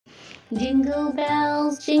Jingle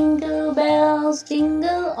bells, jingle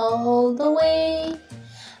all the way.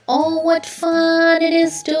 Oh, what fun it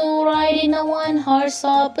is to ride in a one-horse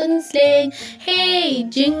open sleigh. Hey,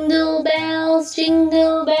 jingle bells,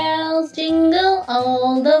 jingle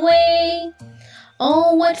all the way.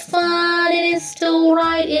 Oh, what fun it is to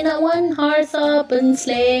ride in a one-horse open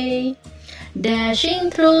sleigh.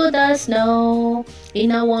 Dashing through the snow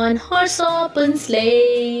in a one-horse open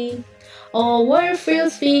sleigh. Over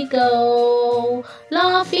fields we go,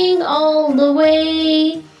 laughing all the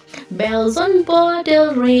way. Bells on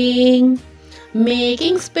bottle ring,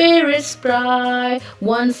 making spirits bright.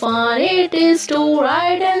 One fun it is to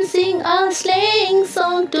ride and sing a sleighing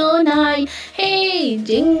song tonight. Hey,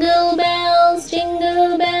 jingle bells,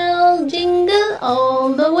 jingle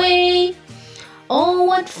all the way. Oh,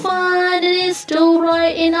 what fun it is to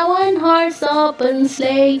ride in a one-horse open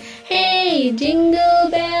sleigh. Hey, jingle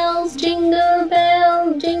bells, jingle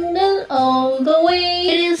all the way.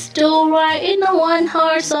 It is to ride in a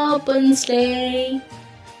one-horse open sleigh.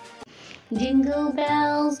 Jingle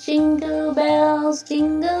bells, jingle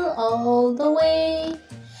all the way.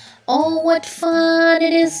 Oh, what fun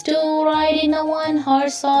it is to ride in a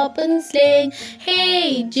one-horse open sleigh.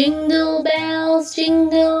 Hey, jingle bells,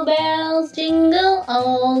 jingle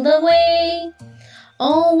all the way.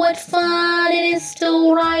 Oh, what fun it is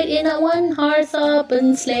to ride in a one-horse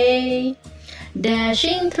open sleigh.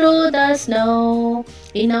 Dashing through the snow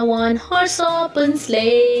in a one-horse open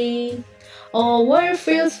sleigh. Over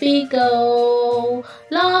fields we go,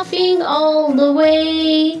 laughing all the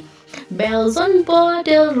way. Bells on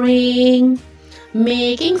bottle ring,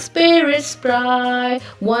 making spirits bright.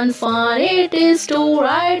 One fun it is to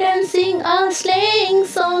ride and sing a sleighing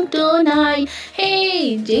song tonight.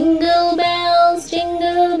 Hey, jingle bells,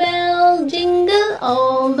 jingle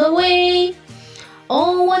all the way.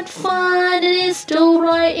 Oh, what fun it is to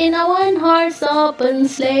ride in a one-horse open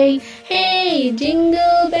sleigh. Hey,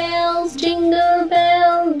 jingle bells, jingle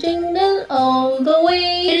all the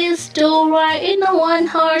way. It is to ride in a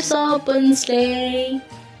one-horse open sleigh.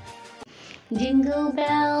 Jingle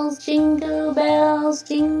bells, jingle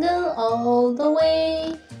all the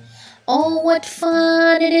way. Oh, what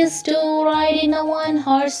fun it is to ride in a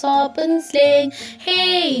one-horse open sleigh.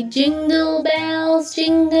 Hey, jingle bells,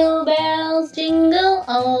 jingle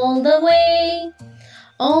all the way.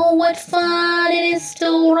 Oh, what fun it is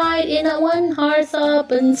to ride in a one-horse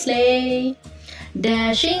open sleigh.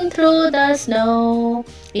 Dashing through the snow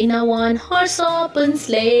in a one-horse open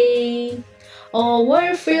sleigh.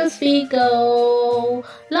 Over fields we go,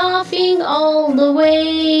 laughing all the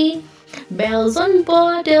way. Bells on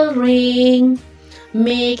bottle ring,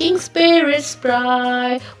 making spirits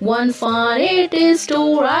bright. One fun it is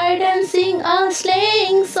to ride and sing a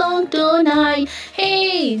sleighing song tonight.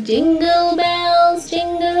 Hey, jingle bells,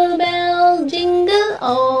 jingle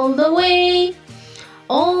all the way.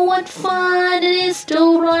 Oh, what fun it is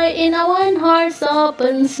to ride in a one-horse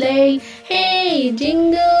open sleigh. Hey,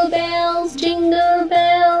 jingle bells, jingle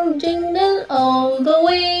all the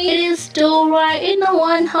way. It is to ride in a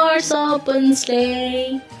one-horse open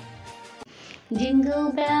sleigh.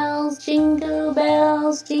 Jingle bells, jingle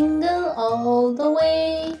all the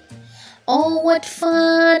way. Oh, what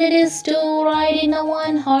fun it is to ride in a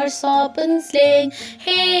one-horse open sleigh.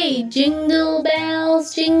 Hey, jingle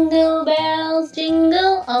bells, jingle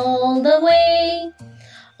all the way.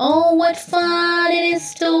 Oh, what fun it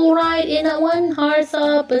is to ride in a one-horse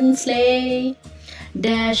open sleigh.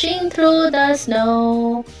 Dashing through the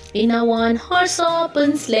snow in a one-horse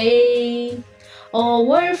open sleigh.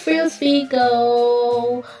 Over fields we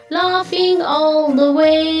go, laughing all the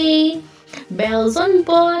way. Bells on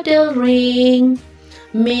bottle ring,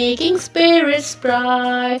 making spirits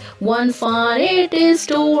bright. One fun it is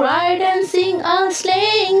to ride and sing a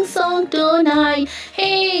sleighing song tonight.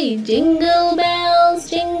 Hey, jingle bells,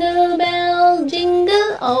 jingle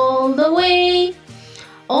all the way.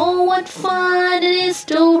 Oh, what fun it is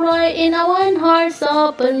to ride in a one-horse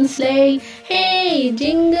open sleigh. Hey,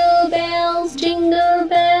 jingle bells,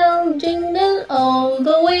 jingle all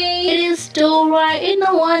the way. It is to ride in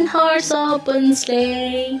a one-horse open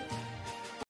sleigh.